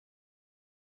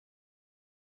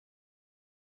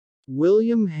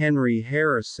William Henry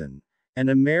Harrison, an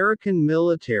American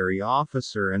military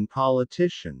officer and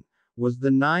politician, was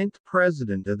the ninth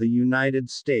President of the United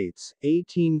States,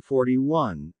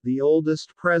 1841, the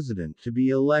oldest president to be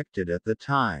elected at the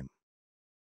time.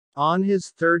 On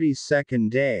his 32nd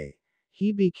day,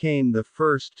 he became the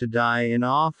first to die in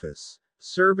office,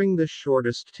 serving the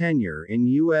shortest tenure in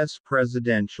U.S.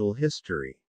 presidential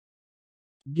history.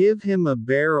 Give him a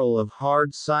barrel of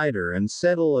hard cider and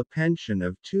settle a pension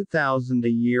of $2,000 a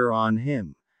year on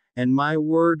him, and my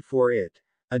word for it,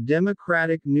 a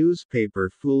Democratic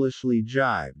newspaper foolishly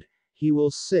jibed, he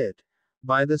will sit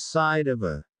by the side of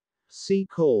a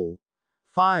coal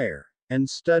fire and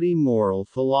study moral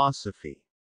philosophy.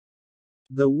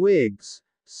 The Whigs,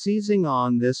 seizing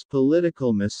on this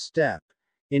political misstep,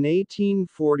 in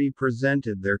 1840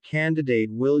 presented their candidate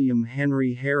William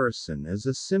Henry Harrison as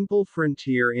a simple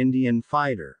frontier Indian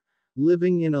fighter,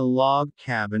 living in a log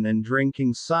cabin and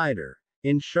drinking cider,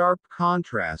 in sharp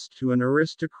contrast to an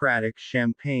aristocratic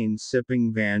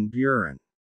champagne-sipping Van Buren.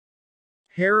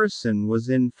 Harrison was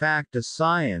in fact a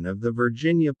scion of the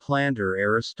Virginia planter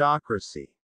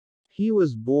aristocracy. He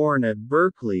was born at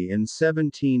Berkeley in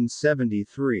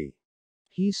 1773.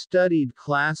 He studied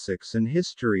classics and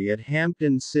history at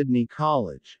Hampden-Sydney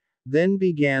College, then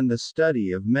began the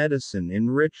study of medicine in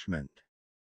Richmond.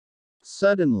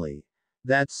 Suddenly,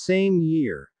 that same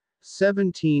year,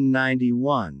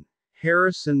 1791,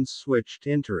 Harrison switched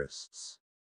interests.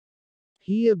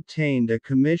 He obtained a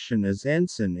commission as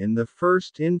ensign in the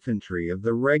 1st Infantry of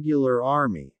the Regular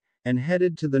Army, and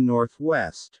headed to the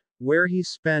Northwest, where he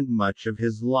spent much of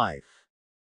his life.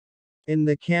 In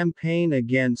the campaign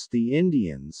against the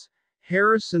Indians,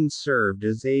 Harrison served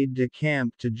as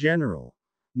aide-de-camp to General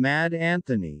Mad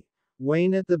Anthony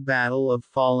Wayne at the Battle of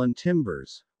Fallen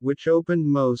Timbers, which opened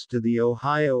most of the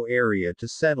Ohio area to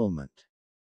settlement.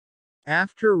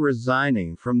 After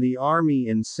resigning from the Army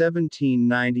in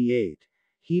 1798,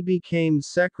 he became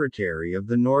Secretary of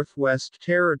the Northwest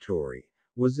Territory,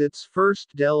 was its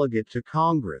first delegate to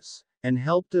Congress, and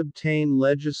helped obtain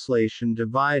legislation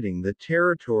dividing the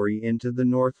territory into the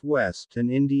Northwest and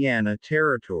Indiana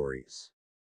territories.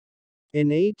 In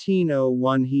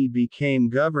 1801 he became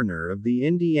governor of the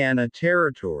Indiana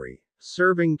Territory,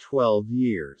 serving 12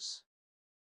 years.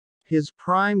 His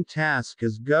prime task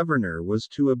as governor was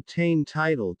to obtain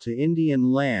title to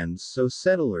Indian lands so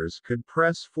settlers could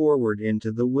press forward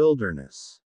into the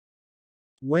wilderness.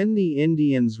 When the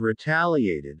Indians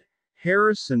retaliated,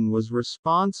 Harrison was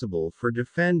responsible for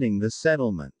defending the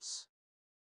settlements.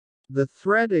 The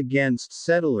threat against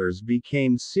settlers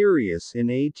became serious in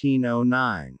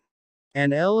 1809.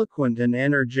 An eloquent and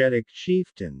energetic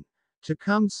chieftain,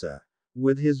 Tecumseh,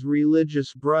 with his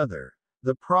religious brother,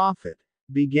 the Prophet,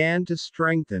 began to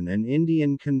strengthen an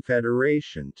Indian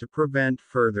confederation to prevent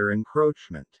further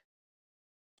encroachment.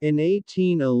 In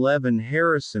 1811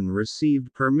 Harrison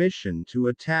received permission to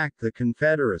attack the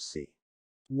Confederacy.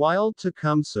 While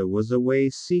Tecumseh was away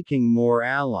seeking more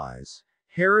allies,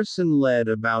 Harrison led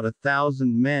about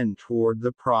 1,000 men toward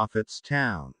the Prophet's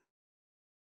town.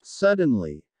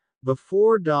 Suddenly,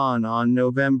 before dawn on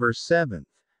November 7,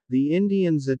 the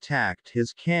Indians attacked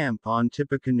his camp on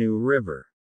Tippecanoe River.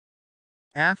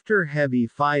 After heavy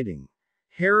fighting,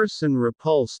 Harrison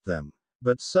repulsed them,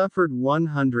 but suffered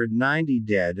 190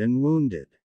 dead and wounded.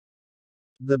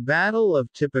 The Battle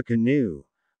of Tippecanoe,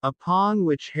 upon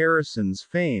which Harrison's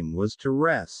fame was to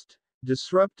rest,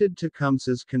 disrupted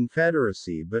Tecumseh's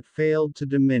confederacy but failed to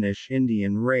diminish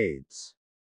Indian raids.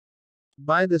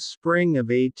 By the spring of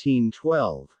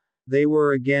 1812, they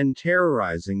were again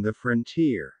terrorizing the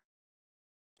frontier.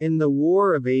 In the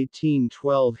War of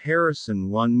 1812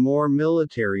 Harrison won more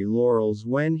military laurels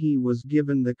when he was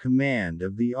given the command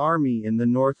of the army in the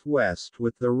Northwest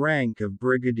with the rank of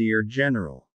brigadier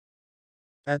general.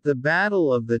 At the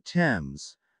Battle of the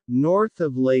Thames, north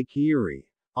of Lake Erie,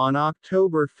 on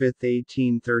October 5,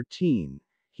 1813,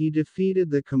 he defeated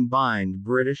the combined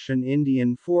British and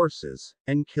Indian forces,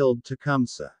 and killed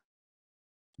Tecumseh.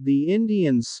 The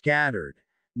Indians scattered,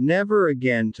 never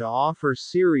again to offer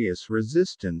serious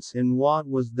resistance in what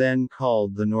was then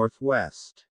called the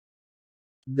Northwest.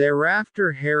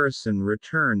 Thereafter Harrison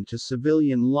returned to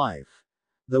civilian life.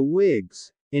 The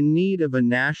Whigs, in need of a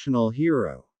national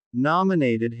hero,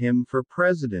 nominated him for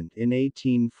president in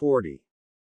 1840.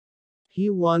 He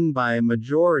won by a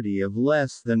majority of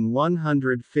less than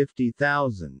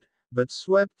 150,000, but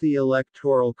swept the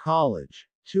Electoral College,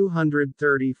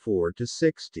 234 to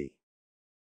 60.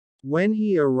 When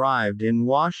he arrived in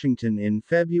Washington in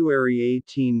February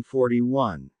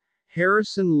 1841,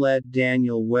 Harrison let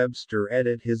Daniel Webster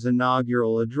edit his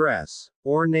inaugural address,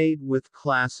 ornate with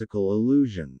classical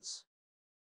allusions.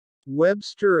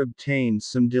 Webster obtained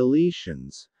some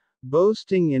deletions,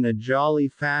 boasting in a jolly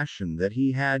fashion that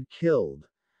he had killed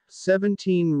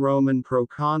 17 Roman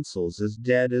proconsuls as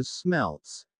dead as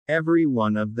smelts, every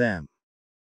one of them.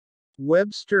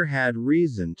 Webster had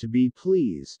reason to be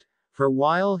pleased, for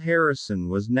while Harrison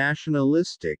was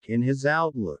nationalistic in his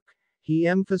outlook, he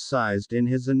emphasized in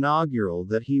his inaugural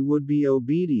that he would be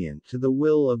obedient to the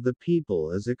will of the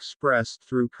people as expressed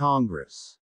through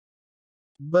Congress.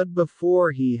 But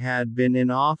before he had been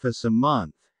in office a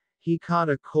month, he caught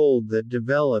a cold that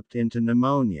developed into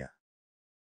pneumonia.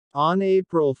 On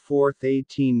April 4,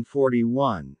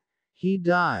 1841, he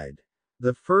died,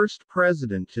 the first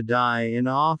president to die in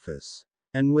office,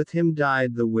 and with him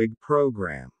died the Whig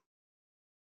program.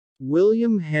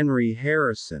 William Henry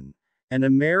Harrison, an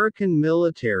American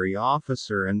military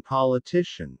officer and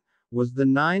politician, was the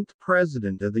 9th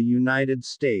President of the United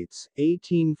States,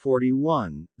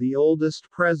 1841, the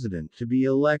oldest president to be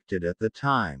elected at the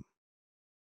time.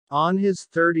 On his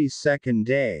 32nd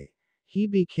day, he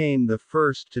became the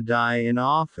first to die in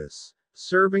office,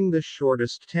 serving the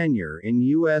shortest tenure in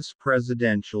U.S.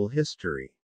 presidential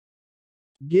history.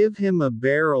 Give him a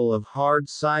barrel of hard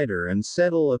cider and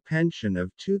settle a pension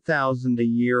of $2,000 a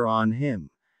year on him,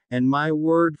 and my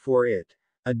word for it,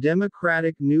 a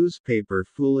Democratic newspaper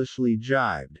foolishly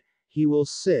jibed, he will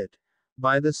sit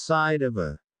by the side of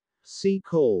a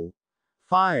coal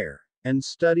fire and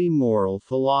study moral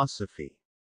philosophy.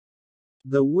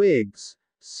 The Whigs,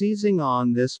 seizing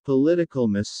on this political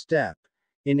misstep,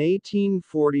 in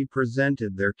 1840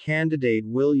 presented their candidate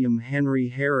William Henry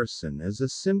Harrison as a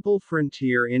simple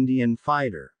frontier Indian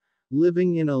fighter,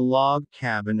 living in a log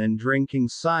cabin and drinking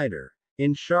cider,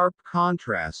 in sharp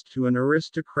contrast to an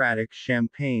aristocratic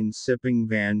champagne-sipping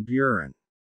Van Buren.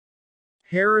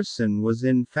 Harrison was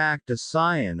in fact a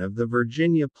scion of the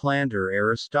Virginia planter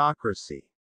aristocracy.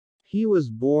 He was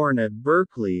born at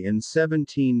Berkeley in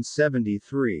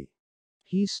 1773.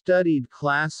 He studied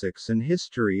classics and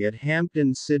history at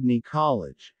Hampden-Sydney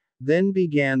College, then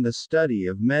began the study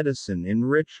of medicine in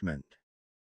Richmond.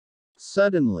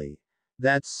 Suddenly,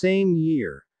 that same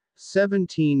year,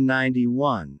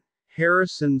 1791,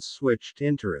 Harrison switched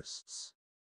interests.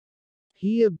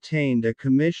 He obtained a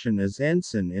commission as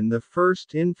ensign in the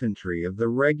 1st Infantry of the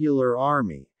Regular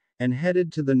Army, and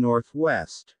headed to the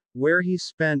Northwest, where he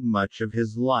spent much of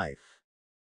his life.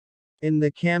 In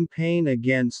the campaign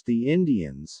against the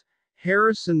Indians,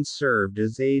 Harrison served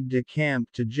as aide-de-camp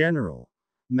to General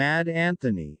Mad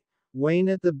Anthony Wayne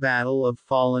at the Battle of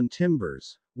Fallen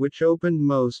Timbers, which opened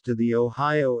most of the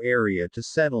Ohio area to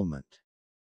settlement.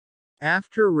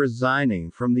 After resigning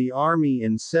from the Army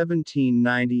in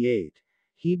 1798,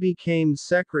 he became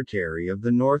Secretary of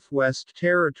the Northwest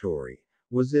Territory,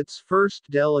 was its first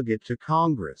delegate to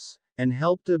Congress, and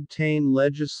helped obtain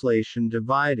legislation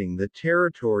dividing the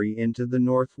territory into the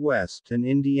Northwest and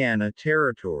Indiana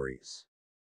territories.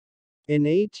 In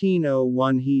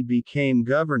 1801 he became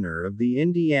governor of the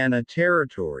Indiana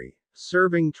Territory,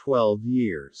 serving 12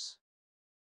 years.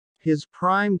 His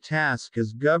prime task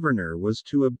as governor was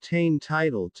to obtain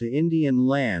title to Indian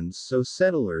lands so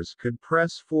settlers could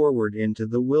press forward into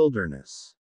the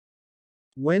wilderness.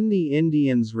 When the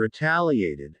Indians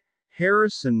retaliated,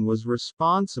 Harrison was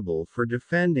responsible for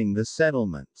defending the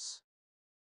settlements.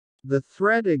 The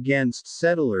threat against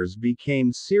settlers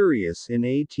became serious in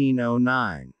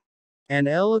 1809. An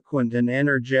eloquent and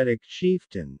energetic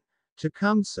chieftain,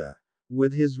 Tecumseh,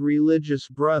 with his religious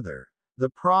brother, the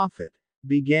Prophet,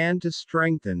 began to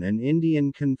strengthen an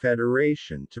Indian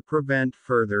confederation to prevent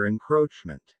further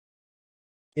encroachment.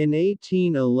 In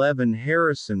 1811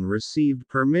 Harrison received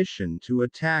permission to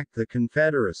attack the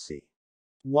Confederacy.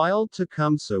 While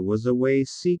Tecumseh was away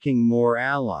seeking more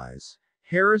allies,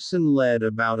 Harrison led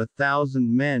about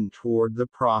 1,000 men toward the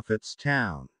Prophet's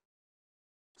town.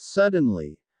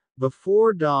 Suddenly,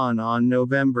 before dawn on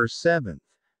November 7,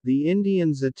 the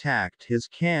Indians attacked his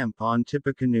camp on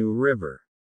Tippecanoe River.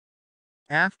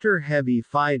 After heavy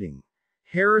fighting,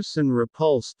 Harrison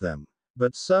repulsed them,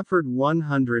 but suffered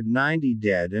 190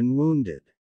 dead and wounded.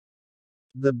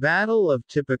 The Battle of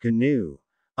Tippecanoe,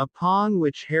 upon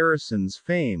which Harrison's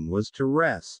fame was to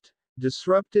rest,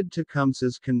 disrupted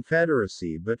Tecumseh's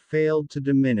confederacy but failed to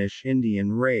diminish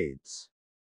Indian raids.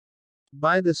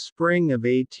 By the spring of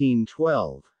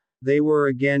 1812, they were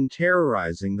again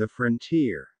terrorizing the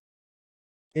frontier.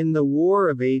 In the War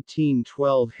of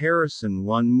 1812 Harrison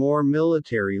won more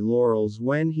military laurels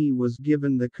when he was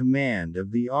given the command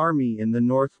of the army in the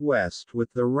Northwest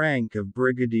with the rank of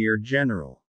brigadier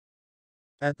general.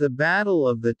 At the Battle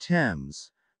of the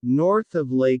Thames, north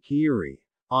of Lake Erie,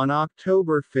 on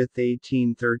October 5,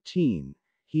 1813,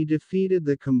 he defeated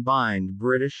the combined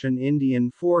British and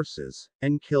Indian forces,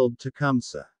 and killed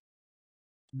Tecumseh.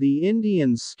 The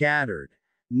Indians scattered,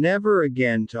 never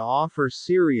again to offer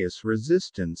serious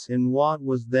resistance in what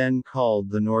was then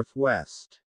called the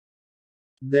Northwest.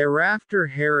 Thereafter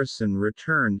Harrison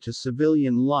returned to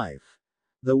civilian life.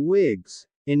 The Whigs,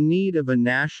 in need of a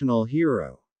national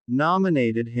hero,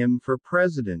 nominated him for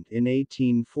president in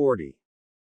 1840.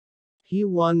 He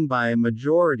won by a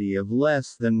majority of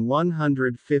less than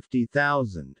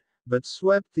 150,000, but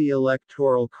swept the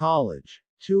Electoral College,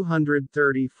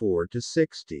 234 to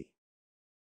 60.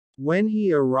 When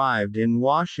he arrived in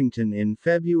Washington in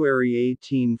February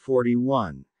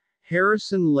 1841,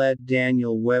 Harrison let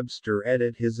Daniel Webster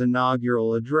edit his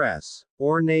inaugural address,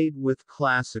 ornate with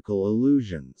classical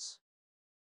allusions.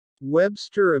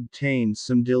 Webster obtained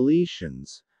some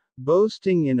deletions,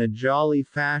 boasting in a jolly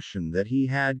fashion that he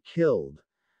had killed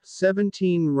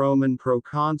 17 Roman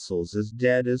proconsuls as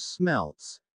dead as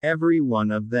smelts, every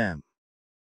one of them.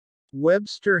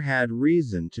 Webster had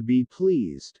reason to be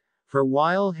pleased, for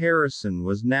while Harrison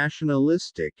was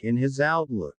nationalistic in his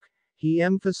outlook, he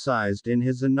emphasized in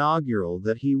his inaugural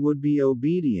that he would be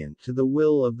obedient to the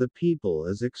will of the people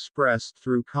as expressed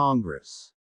through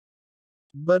Congress.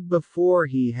 But before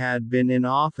he had been in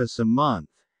office a month,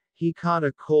 he caught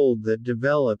a cold that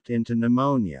developed into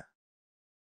pneumonia.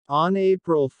 On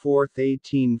April 4,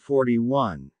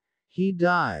 1841, he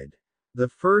died, the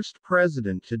first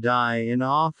president to die in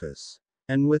office,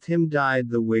 and with him died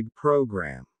the Whig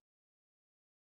program.